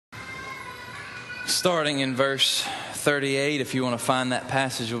Starting in verse 38, if you want to find that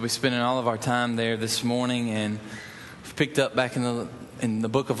passage, we'll be spending all of our time there this morning. And we've picked up back in the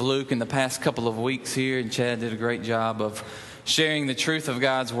book of Luke in the past couple of weeks here. And Chad did a great job of sharing the truth of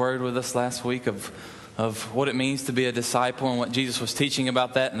God's word with us last week of what it means to be a disciple and what Jesus was teaching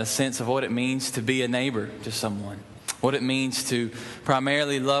about that in the sense of what it means to be a neighbor to someone. What it means to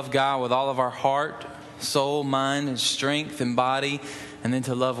primarily love God with all of our heart, soul, mind, and strength and body, and then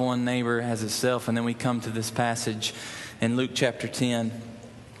to love one neighbor as itself. And then we come to this passage in Luke chapter 10.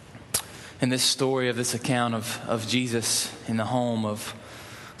 And this story of this account of Jesus in the home of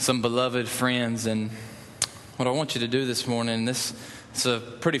some beloved friends. And what I want you to do this morning, it's a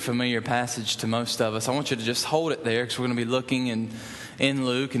pretty familiar passage to most of us. I want you to just hold it there because we're going to be looking in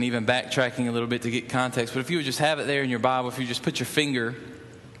Luke and even backtracking a little bit to get context. But if you would just have it there in your Bible, if you just put your finger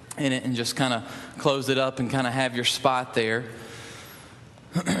in it and just kind of close it up and kind of have your spot there.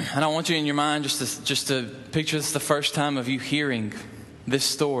 And I want you in your mind just to picture this the first time of you hearing this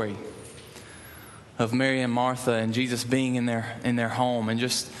story of Mary and Martha and Jesus being in their home, and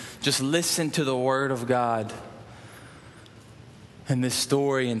just listen to the Word of God and this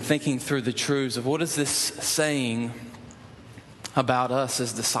story and thinking through the truths of what is this saying about us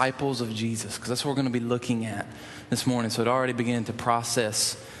as disciples of Jesus, because that's what we're going to be looking at this morning. So it already began to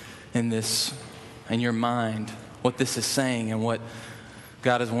process in your mind what this is saying and what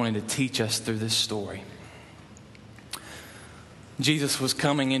God is wanting to teach us through this story. Jesus was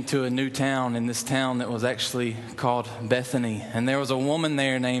coming into a new town, in this town that was actually called Bethany. And there was a woman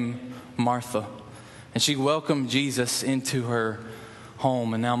there named Martha. And she welcomed Jesus into her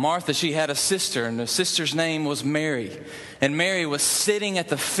home. And now Martha, she had a sister, and the sister's name was Mary. And Mary was sitting at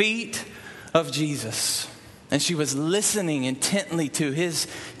the feet of Jesus. And she was listening intently to his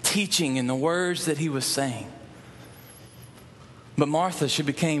teaching and the words that he was saying. But Martha, she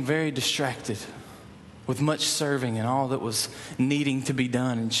became very distracted with much serving and all that was needing to be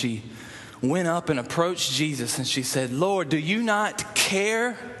done. And she went up and approached Jesus and she said, "Lord, do you not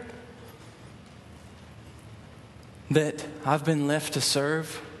care that I've been left to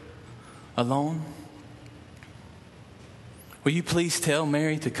serve alone? Will you please tell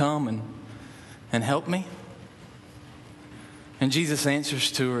Mary to come and help me?" And Jesus answers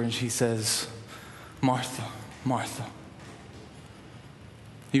to her and she says, "Martha, Martha,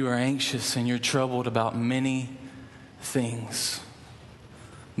 you are anxious and you're troubled about many things,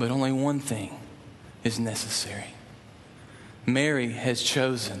 but only one thing is necessary. Mary has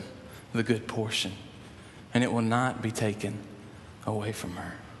chosen the good portion, and it will not be taken away from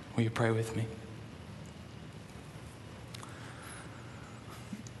her." Will you pray with me?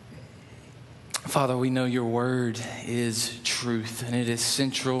 Father, we know your word is truth, and it is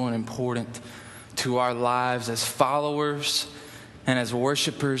central and important to our lives as followers and as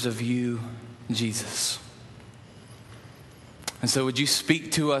worshipers of you, Jesus. And so would you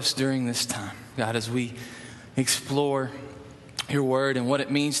speak to us during this time, God, as we explore your word and what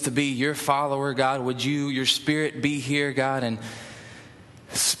it means to be your follower, God. Would your spirit be here, God, and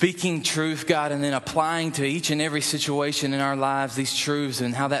speaking truth, God, and then applying to each and every situation in our lives these truths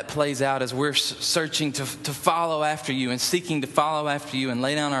and how that plays out as we're searching to follow after you and seeking to follow after you and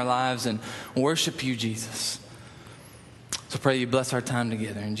lay down our lives and worship you, Jesus. So pray you bless our time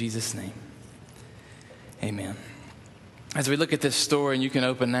together in Jesus' name. Amen. As we look at this story, and you can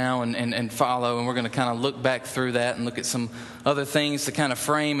open now and follow, and we're going to kind of look back through that and look at some other things to kind of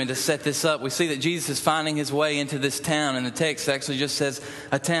frame and to set this up. We see that Jesus is finding his way into this town, and the text actually just says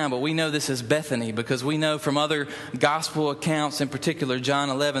a town, but we know this is Bethany because we know from other gospel accounts, in particular John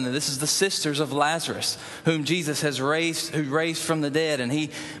 11, that this is the sisters of Lazarus, whom Jesus has raised from the dead. And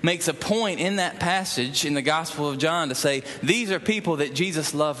he makes a point in that passage in the Gospel of John to say, these are people that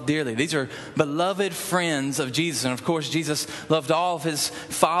Jesus loved dearly. These are beloved friends of Jesus. And of course, Jesus loved all of his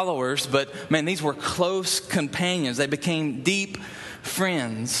followers, but man, these were close companions. They became deep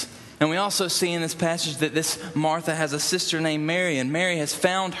friends. And we also see in this passage that this Martha has a sister named Mary, and Mary has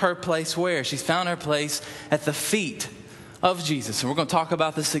found her place where? She's found her place at the feet of Jesus. And we're going to talk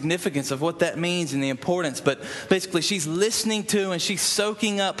about the significance of what that means and the importance. But basically, she's listening to and she's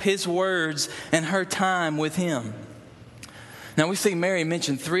soaking up his words and her time with him. Now, we see Mary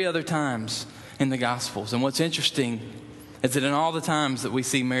mentioned 3 other times in the Gospels. And what's interesting is that in all the times that we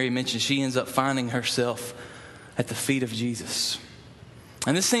see Mary mentioned, she ends up finding herself at the feet of Jesus.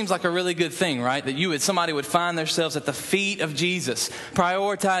 And this seems like a really good thing, right? That somebody would find themselves at the feet of Jesus,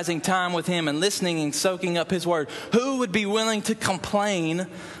 prioritizing time with him and listening and soaking up his word. Who would be willing to complain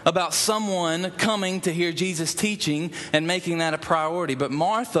about someone coming to hear Jesus teaching and making that a priority? But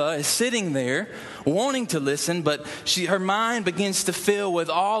Martha is sitting there wanting to listen, but her mind begins to fill with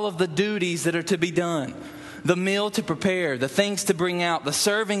all of the duties that are to be done. The meal to prepare, the things to bring out, the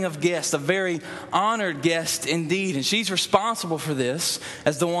serving of guests, a very honored guest indeed. And she's responsible for this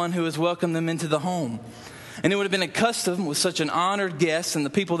as the one who has welcomed them into the home. And it would have been a custom with such an honored guest and the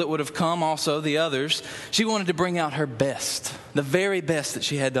people that would have come also, the others. She wanted to bring out her best, the very best that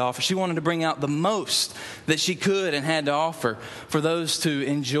she had to offer. She wanted to bring out the most that she could and had to offer for those to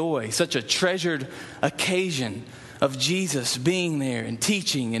enjoy. Such a treasured occasion of Jesus being there and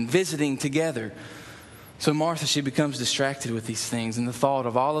teaching and visiting together. So Martha, she becomes distracted with these things and the thought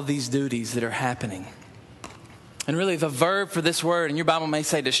of all of these duties that are happening. And really the verb for this word, and your Bible may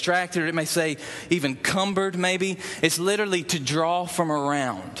say distracted, or it may say even cumbered maybe. It's literally to draw from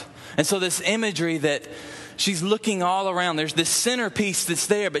around. And so this imagery that she's looking all around, there's this centerpiece that's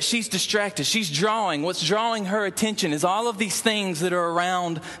there, but she's distracted. She's drawing. What's drawing her attention is all of these things that are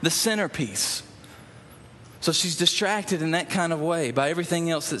around the centerpiece. So she's distracted in that kind of way by everything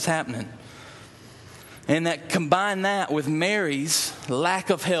else that's happening. And combine that with Mary's lack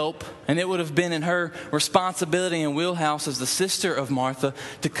of help, and it would have been in her responsibility and wheelhouse as the sister of Martha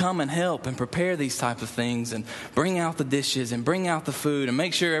to come and help and prepare these types of things and bring out the dishes and bring out the food and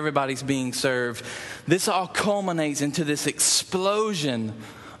make sure everybody's being served. This all culminates into this explosion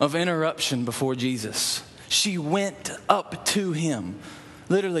of interruption before Jesus. She went up to him.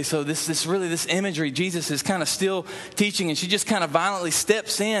 Literally, so this imagery, Jesus is kind of still teaching, and she just kind of violently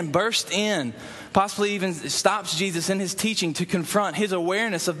steps in, bursts in, possibly even stops Jesus in his teaching to confront his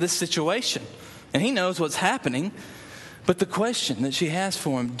awareness of this situation. And he knows what's happening. But the question that she has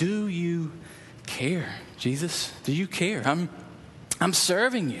for him, do you care, Jesus? Do you care? I'm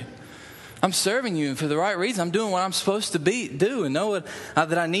serving you. I'm serving you, and for the right reason. I'm doing what I'm supposed to do and know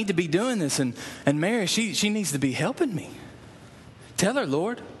that I need to be doing this. And Mary, she needs to be helping me. Tell her,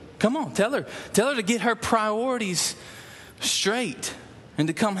 Lord. Come on, tell her. Tell her to get her priorities straight and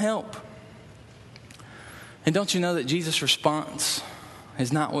to come help. And don't you know that Jesus' response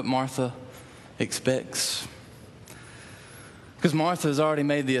is not what Martha expects? Because Martha has already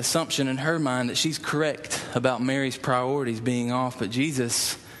made the assumption in her mind that she's correct about Mary's priorities being off. But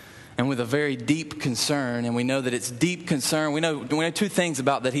Jesus, and with a very deep concern, and we know that it's deep concern. We know two things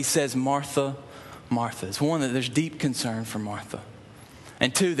about that. He says, Martha, Martha. It's one, that there's deep concern for Martha.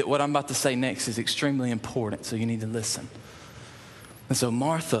 And two, that what I'm about to say next is extremely important, so you need to listen. And so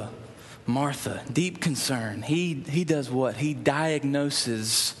Martha, deep concern. He does what? He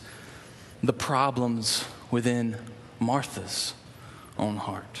diagnoses the problems within Martha's own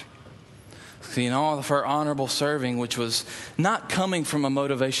heart. See, in all of her honorable serving, which was not coming from a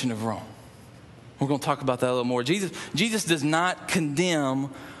motivation of wrong. We're going to talk about that a little more. Jesus does not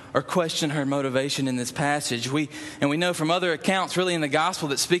condemn or question her motivation in this passage. We know from other accounts really in the gospel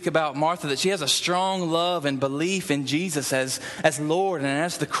that speak about Martha that she has a strong love and belief in Jesus as Lord and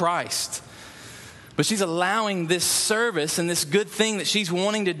as the Christ. But she's allowing this service and this good thing that she's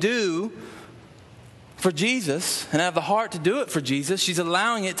wanting to do for Jesus and have the heart to do it for Jesus, she's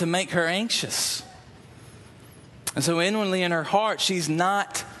allowing it to make her anxious. And so inwardly in her heart, she's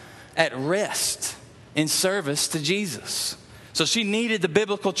not at rest in service to Jesus. So she needed the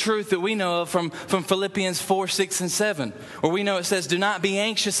biblical truth that we know of from Philippians 4, 6, and 7, where we know it says, do not be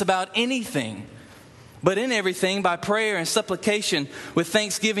anxious about anything, but in everything by prayer and supplication with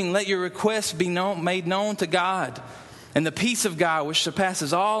thanksgiving, let your requests be made known to God. And the peace of God, which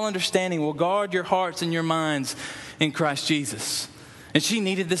surpasses all understanding, will guard your hearts and your minds in Christ Jesus. And she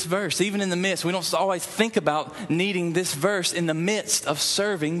needed this verse, even in the midst. We don't always think about needing this verse in the midst of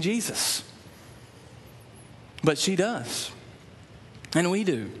serving Jesus. But she does. And we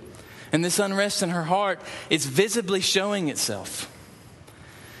do. And this unrest in her heart is visibly showing itself.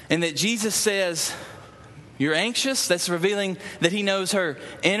 And that Jesus says, you're anxious. That's revealing that he knows her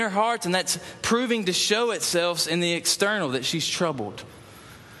inner heart. And that's proving to show itself in the external, that she's troubled.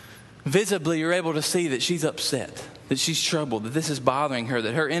 Visibly, you're able to see that she's upset, that she's troubled, that this is bothering her,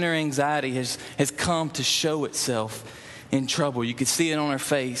 that her inner anxiety has come to show itself in trouble. You could see it on her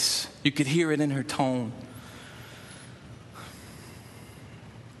face. You could hear it in her tone.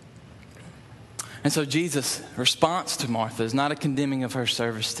 And so Jesus' response to Martha is not a condemning of her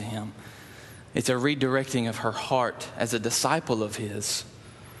service to him. It's a redirecting of her heart as a disciple of his.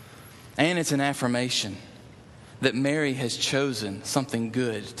 And it's an affirmation that Mary has chosen something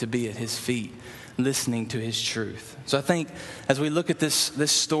good to be at his feet, listening to his truth. So I think as we look at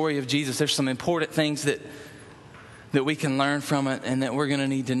this story of Jesus, there's some important things that we can learn from it and that we're going to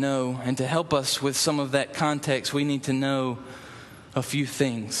need to know. And to help us with some of that context, we need to know a few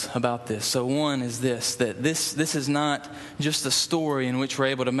things about this. So one is this, that this is not just a story in which we're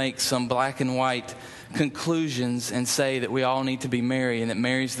able to make some black and white conclusions and say that we all need to be Mary and that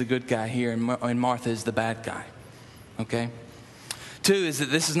Mary's the good guy here and Martha is the bad guy. Okay? Two is that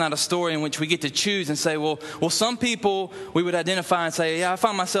this is not a story in which we get to choose and say, well, some people we would identify and say, yeah, I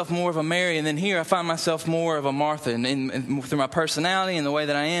find myself more of a Mary, and then here I find myself more of a Martha. And through my personality and the way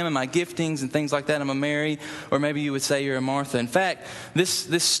that I am and my giftings and things like that, I'm a Mary. Or maybe you would say you're a Martha. In fact,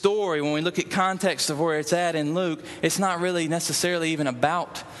 this story, when we look at context of where it's at in Luke, it's not really necessarily even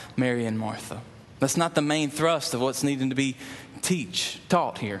about Mary and Martha. That's not the main thrust of what's needing to be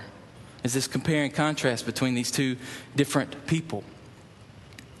taught here, is this compare and contrast between these two different people.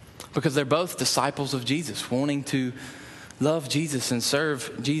 Because they're both disciples of Jesus, wanting to love Jesus and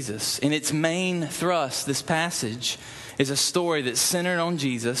serve Jesus. In its main thrust, this passage is a story that's centered on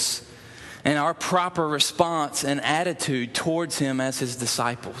Jesus and our proper response and attitude towards him as his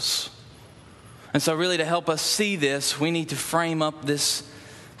disciples. And so really to help us see this, we need to frame up this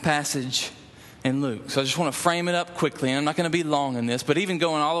passage in Luke. So I just want to frame it up quickly, and I'm not going to be long in this, but even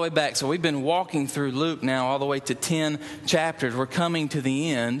going all the way back. So we've been walking through Luke now all the way to 10 chapters. We're coming to the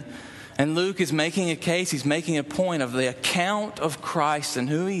end, and Luke is making a case. He's making a point of the account of Christ and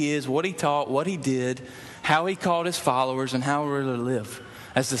who he is, what he taught, what he did, how he called his followers, and how we're to live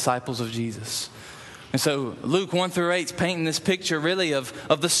as disciples of Jesus. And so Luke 1 through 8 is painting this picture really of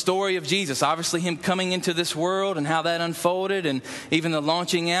the story of Jesus. Obviously him coming into this world and how that unfolded, and even the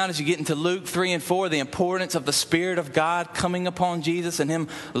launching out as you get into Luke 3 and 4, the importance of the Spirit of God coming upon Jesus and him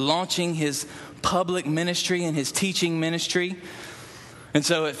launching his public ministry and his teaching ministry. And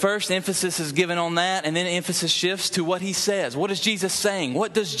so at first emphasis is given on that, and then emphasis shifts to what he says. What is Jesus saying?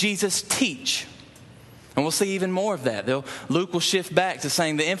 What does Jesus teach? And we'll see even more of that. Luke will shift back to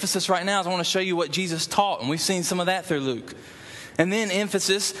saying the emphasis right now is I want to show you what Jesus taught. And we've seen some of that through Luke. And then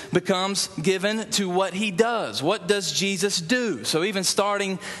emphasis becomes given to what he does. What does Jesus do? So even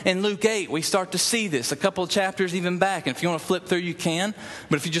starting in Luke 8, we start to see this. A couple of chapters even back. And if you want to flip through, you can.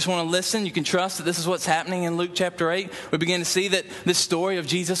 But if you just want to listen, you can trust that this is what's happening in Luke chapter 8. We begin to see that this story of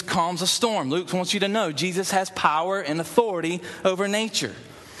Jesus calms a storm. Luke wants you to know Jesus has power and authority over nature.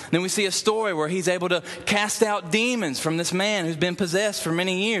 Then we see a story where he's able to cast out demons from this man who's been possessed for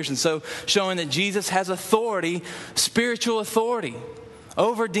many years. And so showing that Jesus has authority, spiritual authority,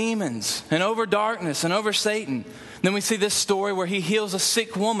 over demons and over darkness and over Satan. Then we see this story where he heals a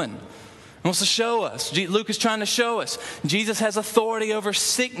sick woman. He wants to show us, Luke is trying to show us, Jesus has authority over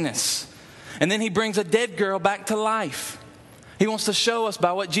sickness. And then he brings a dead girl back to life. He wants to show us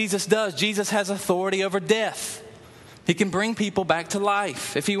by what Jesus does, Jesus has authority over death. He can bring people back to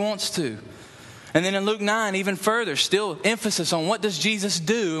life if he wants to. And then in Luke 9, even further, still emphasis on what does Jesus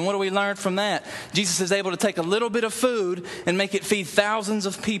do and what do we learn from that? Jesus is able to take a little bit of food and make it feed thousands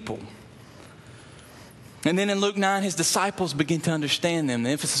of people. And then in Luke 9, his disciples begin to understand them.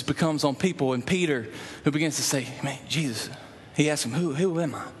 The emphasis becomes on people. And Peter, who begins to say, man, Jesus, he asks him, who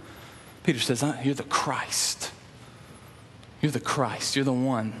am I? Peter says, you're the Christ. You're the Christ. You're the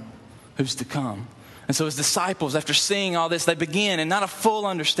one who's to come. And so his disciples, after seeing all this, they begin, and not a full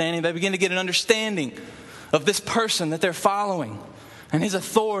understanding, they begin to get an understanding of this person that they're following and his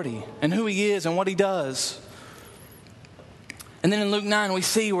authority and who he is and what he does. And then in Luke 9, we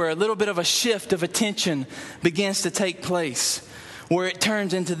see where a little bit of a shift of attention begins to take place, where it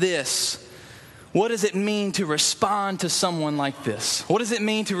turns into this. What does it mean to respond to someone like this? What does it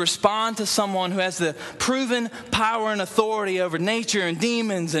mean to respond to someone who has the proven power and authority over nature and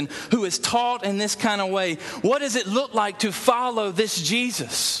demons and who is taught in this kind of way? What does it look like to follow this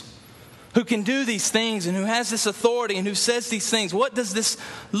Jesus who can do these things and who has this authority and who says these things? What does this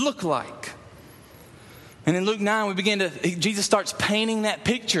look like? And in Luke 9, Jesus starts painting that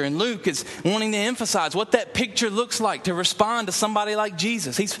picture. And Luke is wanting to emphasize what that picture looks like to respond to somebody like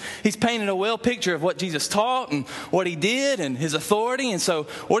Jesus. He's painted a well picture of what Jesus taught and what he did and his authority. And so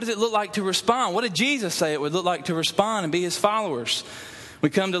what does it look like to respond? What did Jesus say it would look like to respond and be his followers? We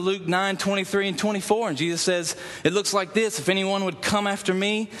come to Luke 9, 23 and 24, and Jesus says, it looks like this. If anyone would come after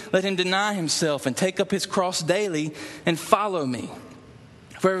me, let him deny himself and take up his cross daily and follow me.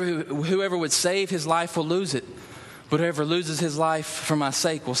 For whoever would save his life will lose it, but whoever loses his life for my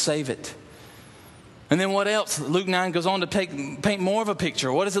sake will save it. And then what else? Luke 9 goes on to paint more of a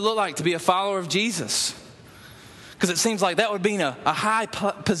picture. What does it look like to be a follower of Jesus? Because it seems like that would be a high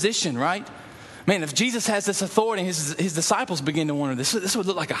position, right? Man, if Jesus has this authority, his disciples begin to wonder, this would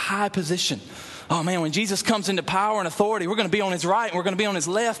look like a high position. Oh man, when Jesus comes into power and authority, we're going to be on his right and we're going to be on his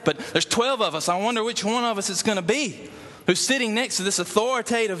left, but there's 12 of us. I wonder which one of us it's going to be who's sitting next to this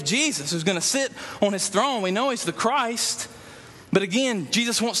authoritative Jesus, who's going to sit on his throne. We know he's the Christ. But again,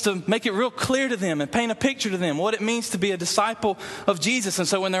 Jesus wants to make it real clear to them and paint a picture to them what it means to be a disciple of Jesus. And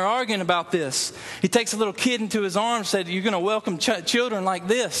so when they're arguing about this, he takes a little kid into his arms and said, you're going to welcome children like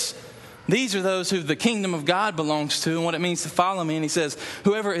this. These are those who the kingdom of God belongs to and what it means to follow me. And he says,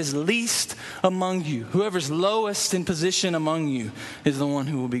 whoever is least among you, whoever's lowest in position among you is the one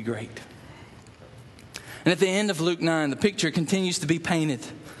who will be great. And at the end of Luke 9, the picture continues to be painted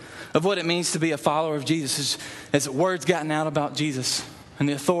of what it means to be a follower of Jesus as word's gotten out about Jesus and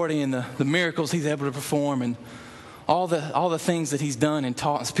the authority and the miracles he's able to perform and all the things that he's done and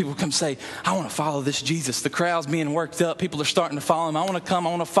taught. And so people come say, I want to follow this Jesus. The crowd's being worked up. People are starting to follow him. I want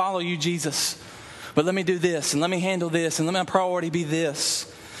to follow you, Jesus. But let me do this and let me handle this and let my priority be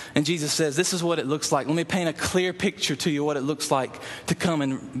this. And Jesus says, this is what it looks like. Let me paint a clear picture to you what it looks like to come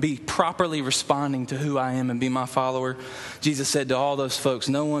and be properly responding to who I am and be my follower. Jesus said to all those folks,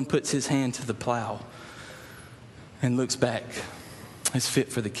 no one puts his hand to the plow and looks back is fit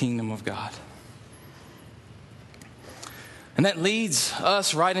for the kingdom of God. And that leads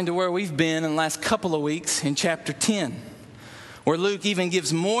us right into where we've been in the last couple of weeks in chapter 10. Where Luke even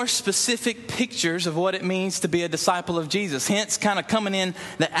gives more specific pictures of what it means to be a disciple of Jesus. Hence, kind of coming in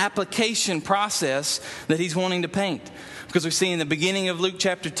the application process that he's wanting to paint. Because we see in the beginning of Luke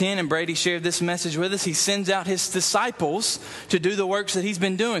chapter 10, and Brady shared this message with us, he sends out his disciples to do the works that he's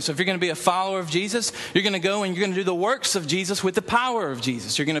been doing. So if you're going to be a follower of Jesus, you're going to go and you're going to do the works of Jesus with the power of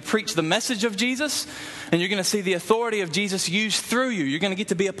Jesus. You're going to preach the message of Jesus, and you're going to see the authority of Jesus used through you. You're going to get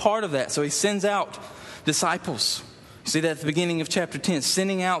to be a part of that. So he sends out disciples. You see that at the beginning of chapter 10,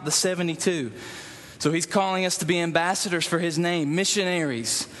 sending out the 72. So he's calling us to be ambassadors for his name,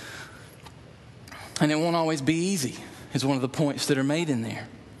 missionaries. And it won't always be easy, is one of the points that are made in there.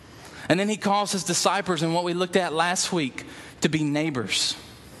 And then he calls his disciples, and what we looked at last week, to be neighbors.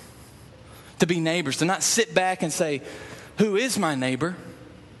 To be neighbors, to not sit back and say, who is my neighbor?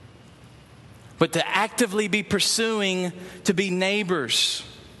 But to actively be pursuing to be neighbors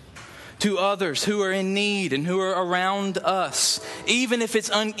to others who are in need and who are around us, even if it's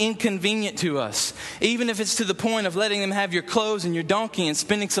inconvenient to us, even if it's to the point of letting them have your clothes and your donkey and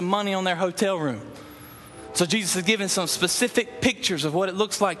spending some money on their hotel room. So Jesus has given some specific pictures of what it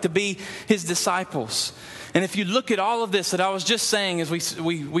looks like to be his disciples. And if you look at all of this that I was just saying as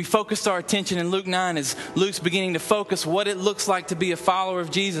we focused our attention in Luke 9 as Luke's beginning to focus what it looks like to be a follower of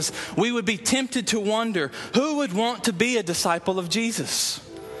Jesus, we would be tempted to wonder, who would want to be a disciple of Jesus?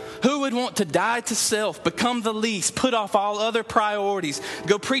 Who would want to die to self, become the least, put off all other priorities,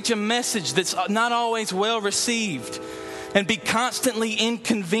 go preach a message that's not always well received, and be constantly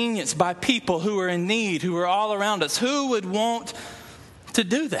inconvenienced by people who are in need, who are all around us? Who would want to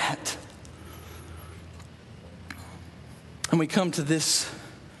do that? And we come to this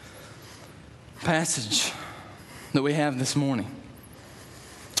passage that we have this morning,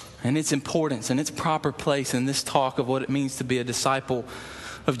 and its importance and its proper place in this talk of what it means to be a disciple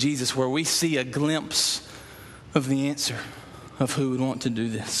of Jesus, where we see a glimpse of the answer of who would want to do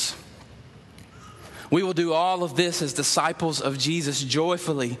this. We will do all of this as disciples of Jesus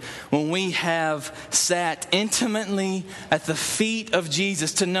joyfully when we have sat intimately at the feet of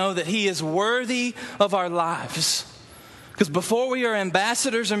Jesus to know that he is worthy of our lives. Because before we are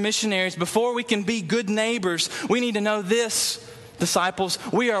ambassadors or missionaries, before we can be good neighbors, we need to know this, disciples,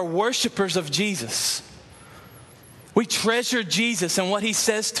 we are worshipers of Jesus. We treasure Jesus and what he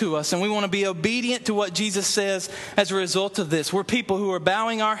says to us, and we want to be obedient to what Jesus says as a result of this. We're people who are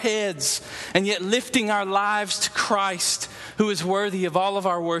bowing our heads and yet lifting our lives to Christ, who is worthy of all of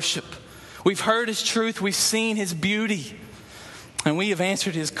our worship. We've heard his truth, we've seen his beauty, and we have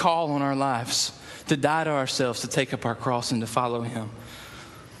answered his call on our lives to die to ourselves, to take up our cross and to follow him.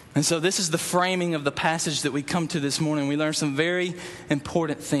 And so this is the framing of the passage that we come to this morning. We learn some very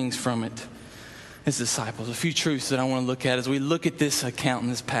important things from it as disciples. A few truths that I want to look at as we look at this account in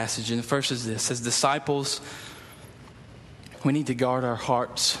this passage. And the first is this: as disciples, we need to guard our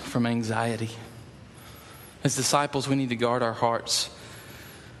hearts from anxiety. As disciples, we need to guard our hearts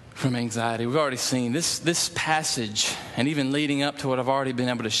from anxiety. We've already seen this passage, and even leading up to what I've already been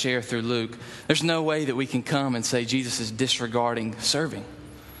able to share through Luke, there's no way that we can come and say Jesus is disregarding serving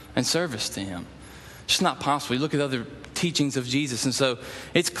and service to him. It's just not possible. You look at other teachings of Jesus, and so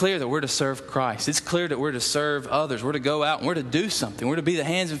it's clear that we're to serve Christ. It's clear that we're to serve others. We're to go out and we're to do something. We're to be the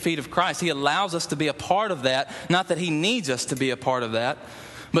hands and feet of Christ. He allows us to be a part of that. Not that he needs us to be a part of that,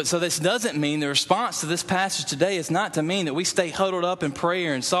 But so this doesn't mean, the response to this passage today is not to mean that we stay huddled up in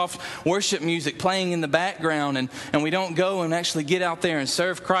prayer and soft worship music playing in the background and we don't go and actually get out there and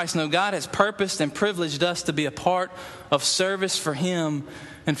serve Christ. No, God has purposed and privileged us to be a part of service for Him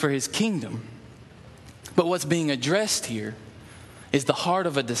and for His kingdom. But what's being addressed here is the heart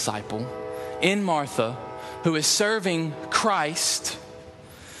of a disciple in Martha who is serving Christ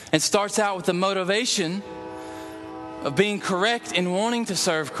and starts out with the motivation of being correct in wanting to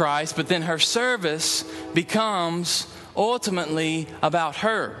serve Christ, but then her service becomes ultimately about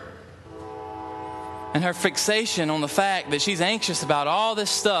her and her fixation on the fact that she's anxious about all this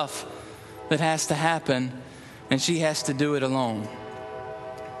stuff that has to happen and she has to do it alone.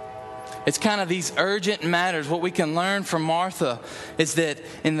 It's kind of these urgent matters. What we can learn from Martha is that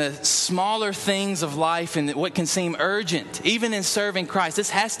in the smaller things of life and what can seem urgent, even in serving Christ,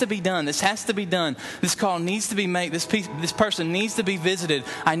 this has to be done. This has to be done. This call needs to be made. This person needs to be visited.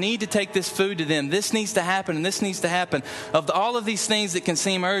 I need to take this food to them. This needs to happen and this needs to happen. Of all of these things that can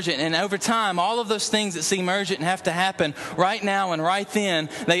seem urgent, and over time, all of those things that seem urgent and have to happen right now and right then,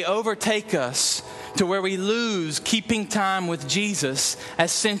 they overtake us to where we lose keeping time with Jesus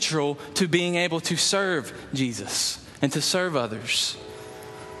as central to being able to serve Jesus and to serve others.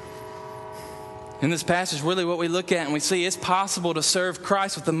 In this passage, really what we look at and we see it's possible to serve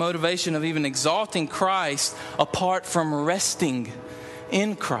Christ with the motivation of even exalting Christ apart from resting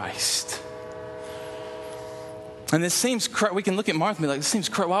in Christ. And this seems, we can look at Martha and be like, this seems,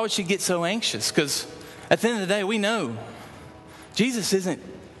 why would she get so anxious? Because at the end of the day, we know Jesus isn't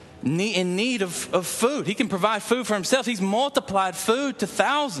in need of food. He can provide food for himself. He's multiplied food to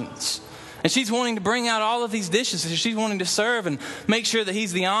thousands. And she's wanting to bring out all of these dishes. She's wanting to serve and make sure that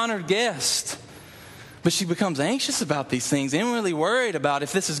he's the honored guest. But she becomes anxious about these things and really worried about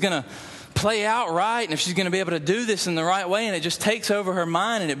if this is going to play out right and if she's going to be able to do this in the right way. And it just takes over her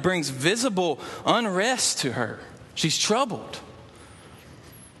mind and it brings visible unrest to her. She's troubled.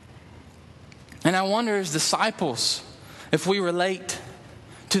 And I wonder as disciples if we relate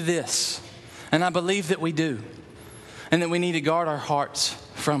to this. And I believe that we do. And that we need to guard our hearts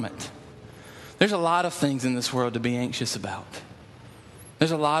from it. There's a lot of things in this world to be anxious about.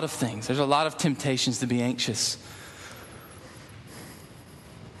 There's a lot of things. There's a lot of temptations to be anxious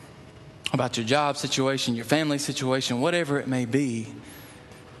about your job situation, your family situation, whatever it may be.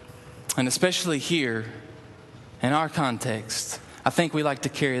 And especially here, in our context, I think we like to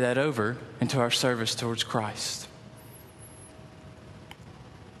carry that over into our service towards Christ.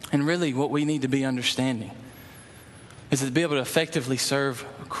 And really what we need to be understanding is to be able to effectively serve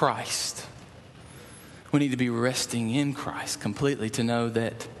Christ. We need to be resting in Christ completely to know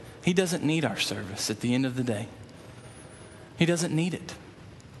that He doesn't need our service at the end of the day. He doesn't need it.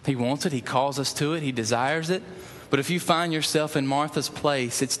 He wants it. He calls us to it. He desires it. But if you find yourself in Martha's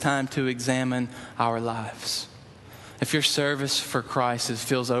place, it's time to examine our lives. If your service for Christ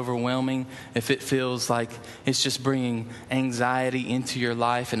feels overwhelming, if it feels like it's just bringing anxiety into your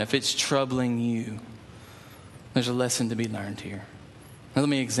life, and if it's troubling you, there's a lesson to be learned here. Now, let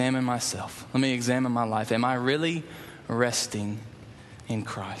me examine myself. Let me examine my life. Am I really resting in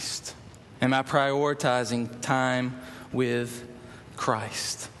Christ? Am I prioritizing time with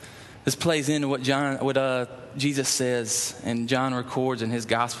Christ? This plays into what Jesus says and John records in his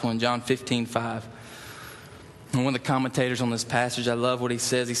gospel in John 15:5. And one of the commentators on this passage, I love what he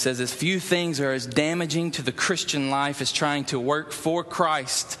says. He says, as few things are as damaging to the Christian life as trying to work for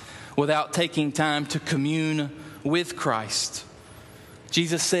Christ without taking time to commune with Christ.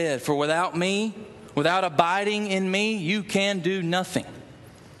 Jesus said, for without me, without abiding in me, you can do nothing.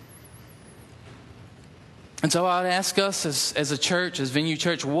 And so I'd ask us as a church, as Venue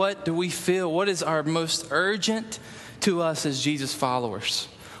Church, what do we feel? What is our most urgent to us as Jesus followers?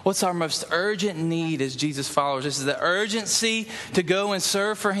 What's our most urgent need as Jesus followers? This is the urgency to go and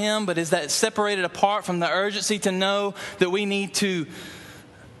serve for Him, but is that separated apart from the urgency to know that we need to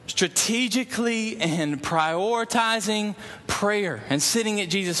strategically and prioritizing prayer and sitting at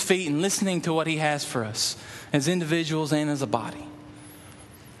Jesus' feet and listening to what He has for us as individuals and as a body?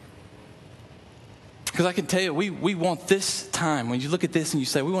 Because I can tell you, we want this time, when you look at this and you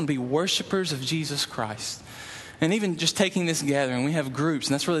say, we want to be worshipers of Jesus Christ. And even just taking this gathering, we have groups,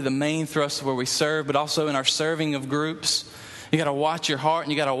 and that's really the main thrust of where we serve, but also in our serving of groups, you got to watch your heart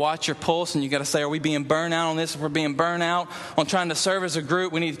and you got to watch your pulse, and you got to say, are we being burned out on this? If we're being burned out on trying to serve as a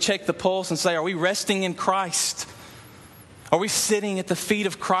group, we need to check the pulse and say, are we resting in Christ? Are we sitting at the feet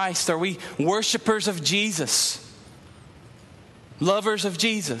of Christ? Are we worshipers of Jesus? Lovers of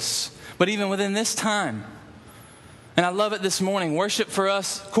Jesus? But even within this time, And I love it this morning. Worship for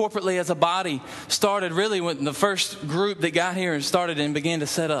us corporately as a body started really when the first group that got here and started and began to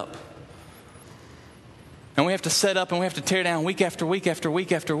set up. And we have to set up and we have to tear down week after week after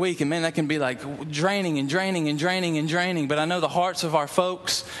week after week. And man, that can be like draining and draining and draining and draining. But I know the hearts of our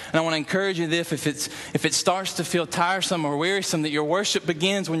folks, and I want to encourage you that if it starts to feel tiresome or wearisome, that your worship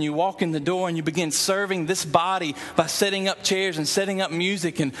begins when you walk in the door and you begin serving this body by setting up chairs and setting up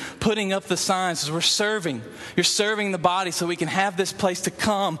music and putting up the signs. As we're serving, you're serving the body so we can have this place to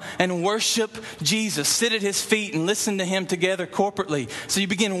come and worship Jesus, sit at his feet and listen to him together corporately. So you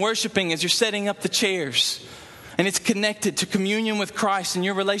begin worshiping as you're setting up the chairs. And it's connected to communion with Christ and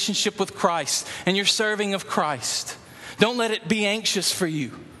your relationship with Christ and your serving of Christ. Don't let it be anxious for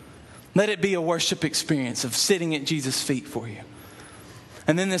you. Let it be a worship experience of sitting at Jesus' feet for you.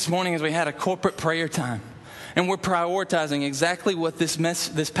 And then this morning as we had a corporate prayer time, and we're prioritizing exactly what this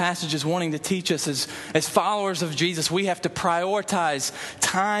passage is wanting to teach us as followers of Jesus. We have to prioritize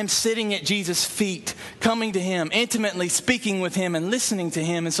time sitting at Jesus' feet, coming to him, intimately speaking with him and listening to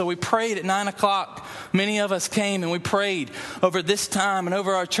him. And so we prayed at 9 o'clock. Many of us came and we prayed over this time and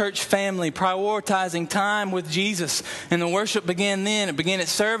over our church family, prioritizing time with Jesus. And the worship began then. It began at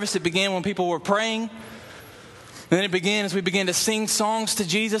service. It began when people were praying. And then it began as we began to sing songs to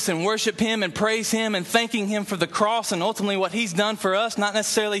Jesus and worship him and praise him and thanking him for the cross and ultimately what he's done for us. Not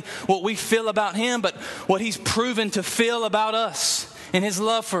necessarily what we feel about him, but what he's proven to feel about us and his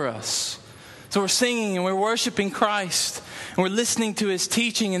love for us. So we're singing and we're worshiping Christ and we're listening to his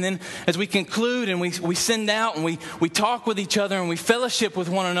teaching. And then as we conclude and we send out and we talk with each other and we fellowship with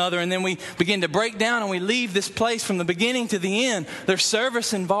one another, and then we begin to break down and we leave this place from the beginning to the end. There's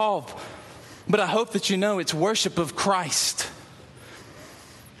service involved. But I hope that you know it's worship of Christ.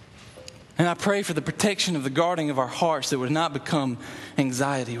 And I pray for the protection of the guarding of our hearts that would not become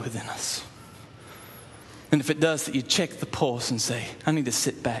anxiety within us. And if it does, that you check the pulse and say, I need to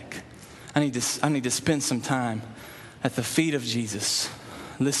sit back. I need to spend some time at the feet of Jesus,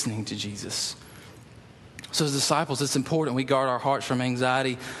 listening to Jesus. So as disciples, it's important we guard our hearts from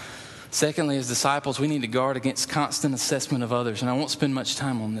anxiety. Secondly, as disciples, we need to guard against constant assessment of others. And I won't spend much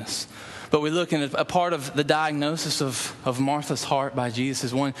time on this. But we look at a part of the diagnosis of Martha's heart by Jesus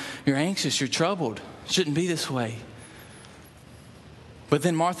is one, you're anxious, you're troubled. It shouldn't be this way. But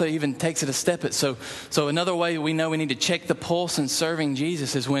then Martha even takes it a step. So another way we know we need to check the pulse in serving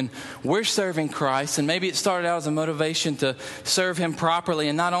Jesus is when we're serving Christ, and maybe it started out as a motivation to serve him properly,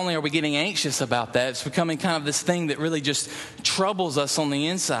 and not only are we getting anxious about that, it's becoming kind of this thing that really just troubles us on the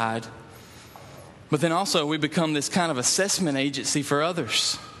inside, but then also we become this kind of assessment agency for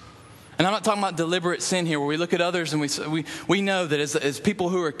others. And I'm not talking about deliberate sin here where we look at others and we know that as people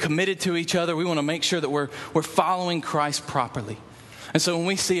who are committed to each other, we want to make sure that we're following Christ properly. And so when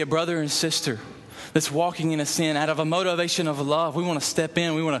we see a brother and sister that's walking in a sin out of a motivation of love, we want to step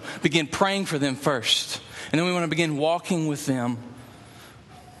in. We want to begin praying for them first. And then we want to begin walking with them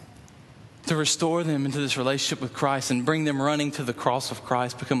to restore them into this relationship with Christ and bring them running to the cross of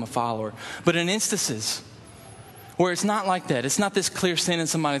Christ, become a follower. But in instances where it's not like that, it's not this clear sin in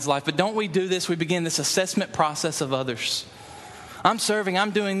somebody's life, but don't we do this? We begin this assessment process of others. I'm serving,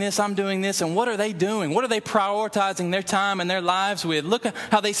 I'm doing this, and what are they doing? What are they prioritizing their time and their lives with? Look at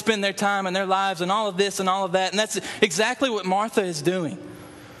how they spend their time and their lives and all of this and all of that. And that's exactly what Martha is doing.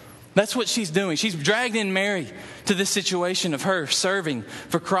 That's what she's doing. She's dragged in Mary to this situation of her serving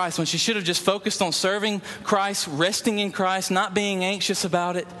for Christ when she should have just focused on serving Christ, resting in Christ, not being anxious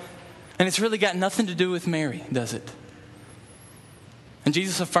about it. And it's really got nothing to do with Mary, does it? And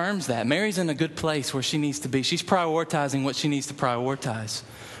Jesus affirms that. Mary's in a good place where she needs to be. She's prioritizing what she needs to prioritize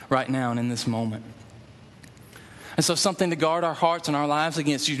right now and in this moment. And so something to guard our hearts and our lives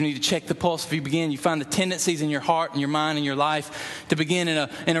against, you need to check the pulse. If you find the tendencies in your heart and your mind and your life to begin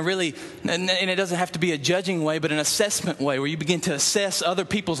in a really, and it doesn't have to be a judging way, but an assessment way where you begin to assess other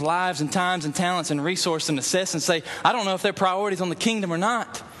people's lives and times and talents and resources and assess and say, I don't know if their priorities on the kingdom or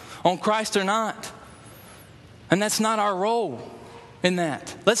not, on Christ or not. And that's not our role in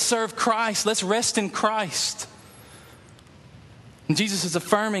that. Let's serve Christ. Let's rest in Christ. And Jesus is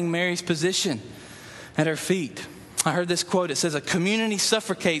affirming Mary's position at her feet. I heard this quote. It says, a community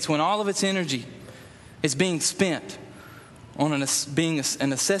suffocates when all of its energy is being spent on being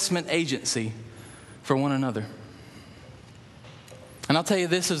an assessment agency for one another. And I'll tell you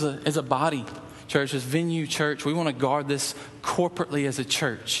this, as a body church, as Venue Church, we want to guard this corporately as a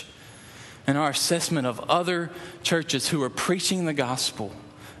church. And our assessment of other churches who are preaching the gospel.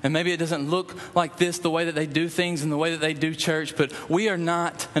 And maybe it doesn't look like this, the way that they do things and the way that they do church, but we are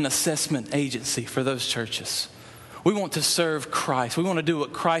not an assessment agency for those churches. We want to serve Christ. We want to do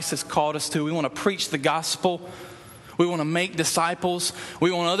what Christ has called us to. We want to preach the gospel. We want to make disciples.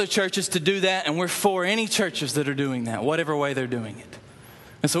 We want other churches to do that, and we're for any churches that are doing that, whatever way they're doing it.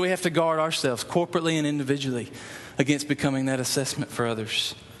 And so we have to guard ourselves corporately and individually against becoming that assessment for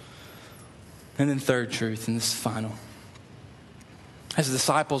others. And then third truth, and this is final. As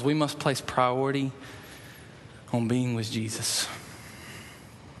disciples, we must place priority on being with Jesus.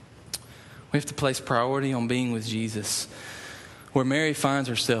 We have to place priority on being with Jesus. Where Mary finds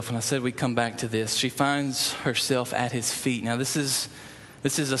herself, and I said we'd come back to this, she finds herself at his feet. Now this is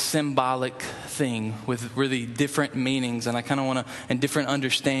a symbolic thing with really different meanings, and I kind of want to, and different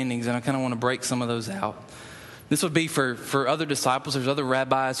understandings, and I kind of want to break some of those out. This would be for other disciples. There's other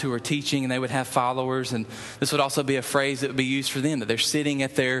rabbis who are teaching, and they would have followers, and this would also be a phrase that would be used for them, that they're sitting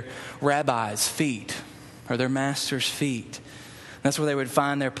at their rabbi's feet or their master's feet. That's where they would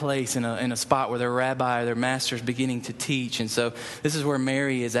find their place in a spot where their rabbi or their master is beginning to teach. And so this is where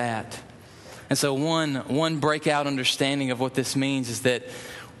Mary is at. And so one breakout understanding of what this means is that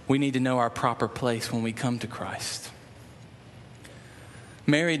we need to know our proper place when we come to Christ.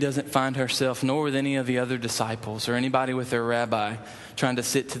 Mary doesn't find herself, nor with any of the other disciples or anybody with their rabbi, trying to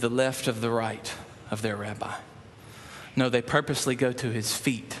sit to the left of the right of their rabbi. No, they purposely go to his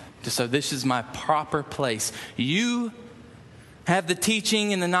feet. So this is my proper place. You have the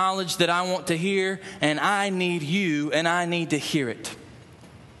teaching and the knowledge that I want to hear, and I need you, and I need to hear it.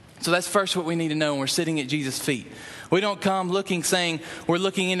 So that's first what we need to know when we're sitting at Jesus' feet. We don't come saying we're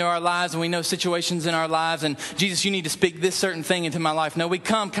looking into our lives and we know situations in our lives and Jesus, you need to speak this certain thing into my life. No, we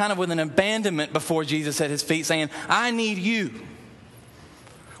come kind of with an abandonment before Jesus at his feet saying, I need you.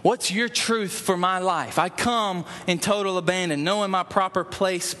 What's your truth for my life? I come in total abandon, knowing my proper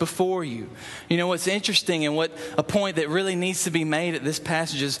place before you. You know, what's interesting and what a point that really needs to be made at this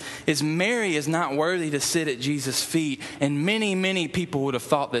passage is Mary is not worthy to sit at Jesus' feet. And many, many people would have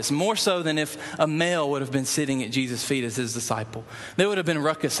thought this, more so than if a male would have been sitting at Jesus' feet as his disciple. There would have been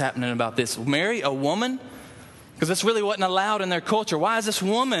ruckus happening about this. Mary, a woman? Because this really wasn't allowed in their culture. Why is this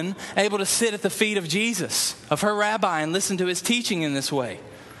woman able to sit at the feet of Jesus, of her rabbi, and listen to his teaching in this way?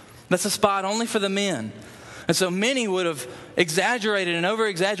 That's a spot only for the men. And so many would have exaggerated and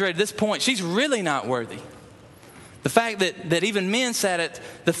over-exaggerated this point. She's really not worthy. The fact that even men sat at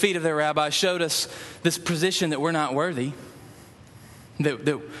the feet of their rabbi showed us this position that we're not worthy. That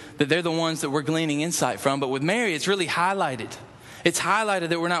they're the ones that we're gleaning insight from. But with Mary, it's really highlighted. It's highlighted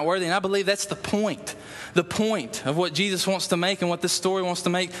that we're not worthy. And I believe that's the point. The point of what Jesus wants to make and what this story wants to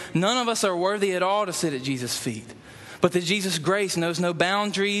make. None of us are worthy at all to sit at Jesus' feet. But that Jesus' grace knows no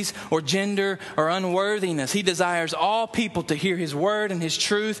boundaries or gender or unworthiness. He desires all people to hear his word and his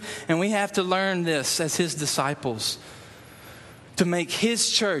truth. And we have to learn this as his disciples. To make his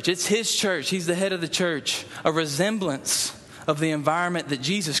church, it's his church, he's the head of the church, a resemblance of the environment that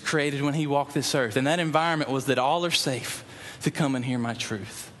Jesus created when he walked this earth. And that environment was that all are safe to come and hear my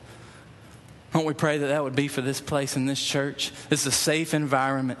truth. Won't we pray that that would be for this place and this church? It's a safe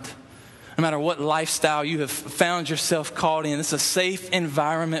environment. No matter what lifestyle you have found yourself caught in, it's a safe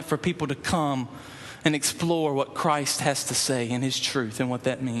environment for people to come and explore what Christ has to say and his truth and what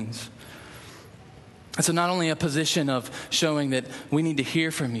that means. And so not only a position of showing that we need to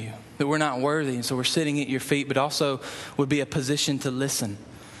hear from you, that we're not worthy, and so we're sitting at your feet, but also would be a position to listen.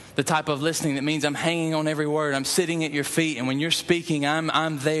 The type of listening that means I'm hanging on every word. I'm sitting at your feet, and when you're speaking,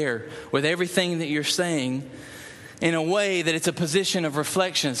 I'm there with everything that you're saying, in a way that it's a position of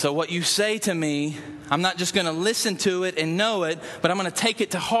reflection. So what you say to me, I'm not just going to listen to it and know it, but I'm going to take it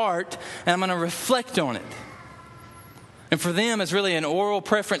to heart and I'm going to reflect on it. And for them, it's really an oral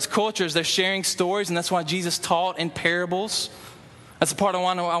preference culture as they're sharing stories, and that's why Jesus taught in parables. That's the part I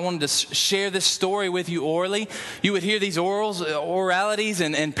wanted to share this story with you orally. You would hear these oralities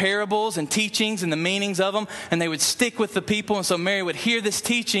and parables and teachings and the meanings of them, and they would stick with the people. And so Mary would hear this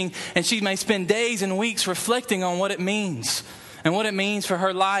teaching, and she may spend days and weeks reflecting on what it means and what it means for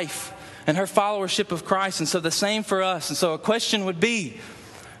her life and her followership of Christ. And so the same for us. And so a question would be,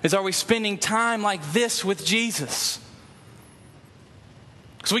 are we spending time like this with Jesus?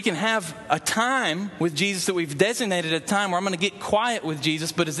 Because we can have a time with Jesus that we've designated a time where I'm going to get quiet with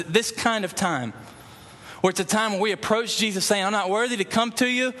Jesus, but is it this kind of time? Where it's a time where we approach Jesus saying, I'm not worthy to come to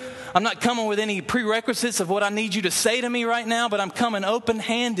you. I'm not coming with any prerequisites of what I need you to say to me right now, but I'm coming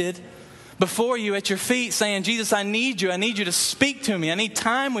open-handed before you at your feet saying, Jesus, I need you. I need you to speak to me. I need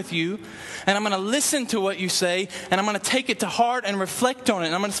time with you. And I'm going to listen to what you say, and I'm going to take it to heart and reflect on it.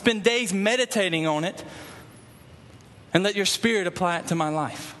 And I'm going to spend days meditating on it. And let your Spirit apply it to my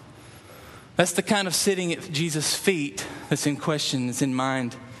life. That's the kind of sitting at Jesus' feet that's in question, that's in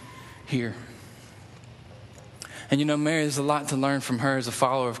mind here. And you know, Mary, there's a lot to learn from her as a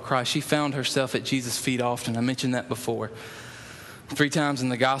follower of Christ. She found herself at Jesus' feet often. I mentioned that before. 3 times in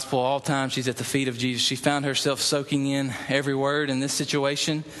the gospel, all times she's at the feet of Jesus. She found herself soaking in every word in this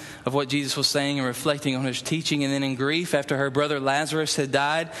situation of what Jesus was saying and reflecting on his teaching. And then in grief, after her brother Lazarus had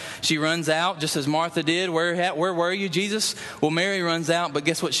died, she runs out just as Martha did. Where were you, Jesus? Well, Mary runs out, but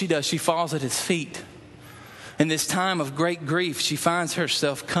guess what she does? She falls at his feet. In this time of great grief, she finds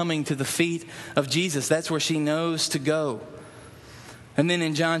herself coming to the feet of Jesus. That's where she knows to go. And then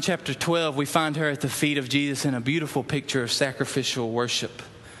in John chapter 12, we find her at the feet of Jesus in a beautiful picture of sacrificial worship,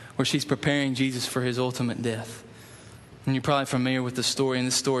 where she's preparing Jesus for his ultimate death. And you're probably familiar with the story. In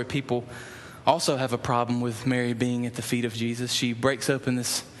this story, people also have a problem with Mary being at the feet of Jesus. She breaks open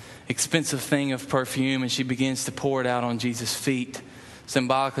this expensive thing of perfume and she begins to pour it out on Jesus' feet,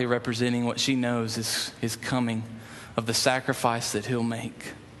 symbolically representing what she knows is his coming, of the sacrifice that he'll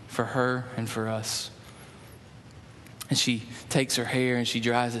make for her and for us. And she takes her hair and she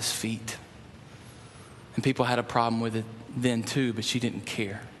dries his feet. And people had a problem with it then too, but she didn't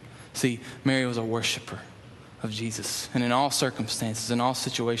care. See, Mary was a worshiper of Jesus. And in all circumstances, in all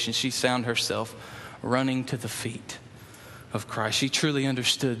situations, she found herself running to the feet of Christ. She truly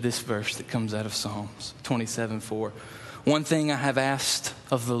understood this verse that comes out of Psalms 27:4. One thing I have asked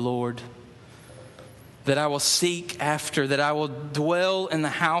of the Lord, that I will seek after, that I will dwell in the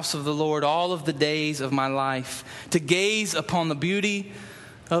house of the Lord all of the days of my life, to gaze upon the beauty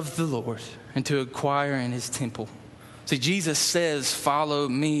of the Lord and to inquire in his temple. See, Jesus says, follow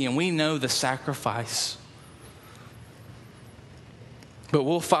me, and we know the sacrifice. But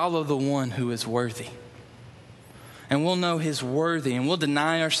we'll follow the one who is worthy. And we'll know his worthy, and we'll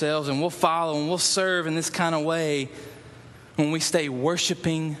deny ourselves, and we'll follow, and we'll serve in this kind of way when we stay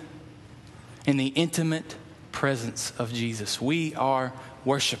worshiping in the intimate presence of Jesus. We are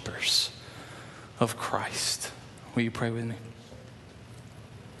worshipers of Christ. Will you pray with me?